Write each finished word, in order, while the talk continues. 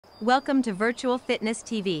Welcome to Virtual Fitness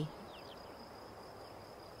TV.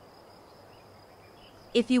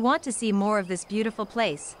 If you want to see more of this beautiful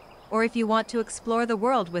place, or if you want to explore the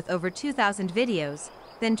world with over 2,000 videos,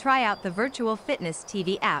 then try out the Virtual Fitness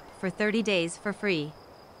TV app for 30 days for free.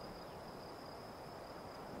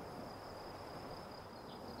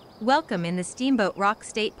 Welcome in the Steamboat Rock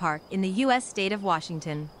State Park in the U.S. state of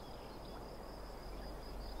Washington.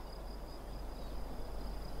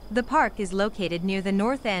 The park is located near the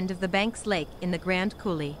north end of the Banks Lake in the Grand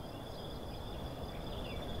Coulee.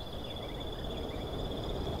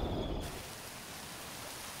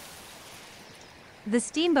 The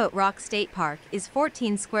Steamboat Rock State Park is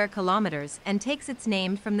 14 square kilometers and takes its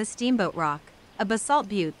name from the Steamboat Rock, a basalt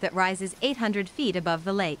butte that rises 800 feet above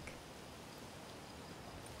the lake.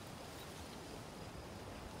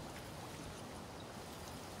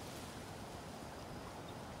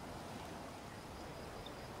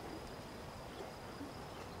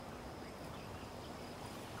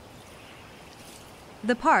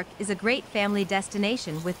 The park is a great family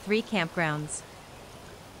destination with 3 campgrounds.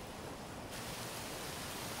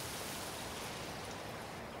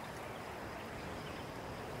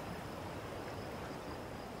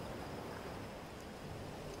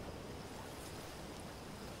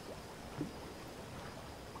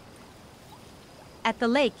 At the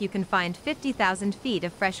lake you can find 50,000 feet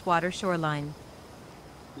of freshwater shoreline.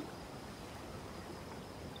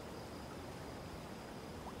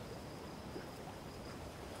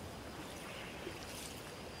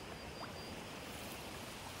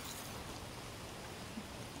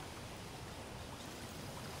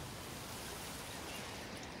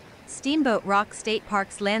 Steamboat Rock State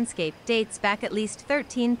Park's landscape dates back at least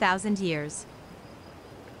 13,000 years.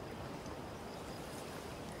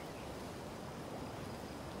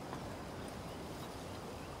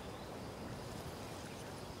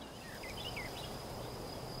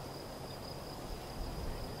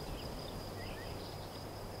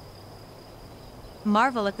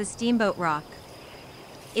 Marvel at the Steamboat Rock.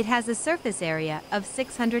 It has a surface area of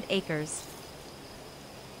 600 acres.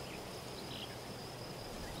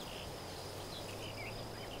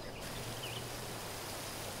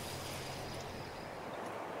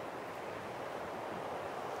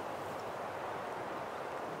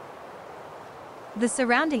 The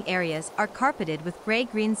surrounding areas are carpeted with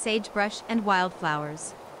gray-green sagebrush and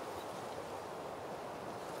wildflowers.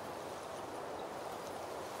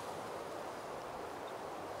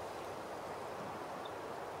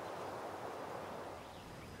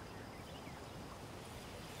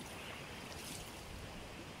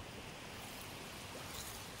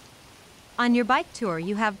 On your bike tour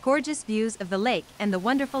you have gorgeous views of the lake and the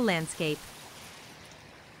wonderful landscape.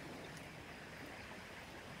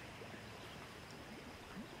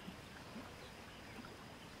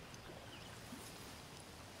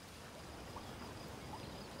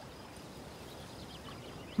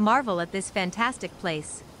 Marvel at this fantastic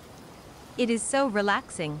place. It is so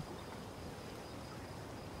relaxing.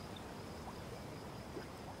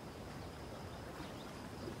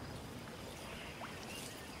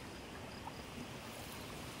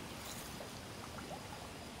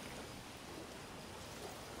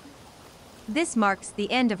 This marks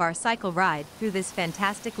the end of our cycle ride through this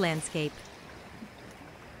fantastic landscape.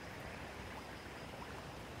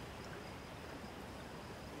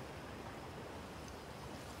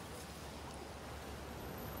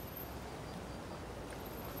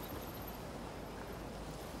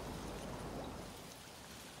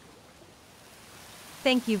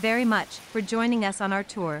 Thank you very much for joining us on our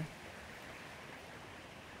tour.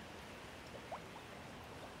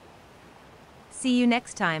 See you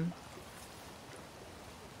next time.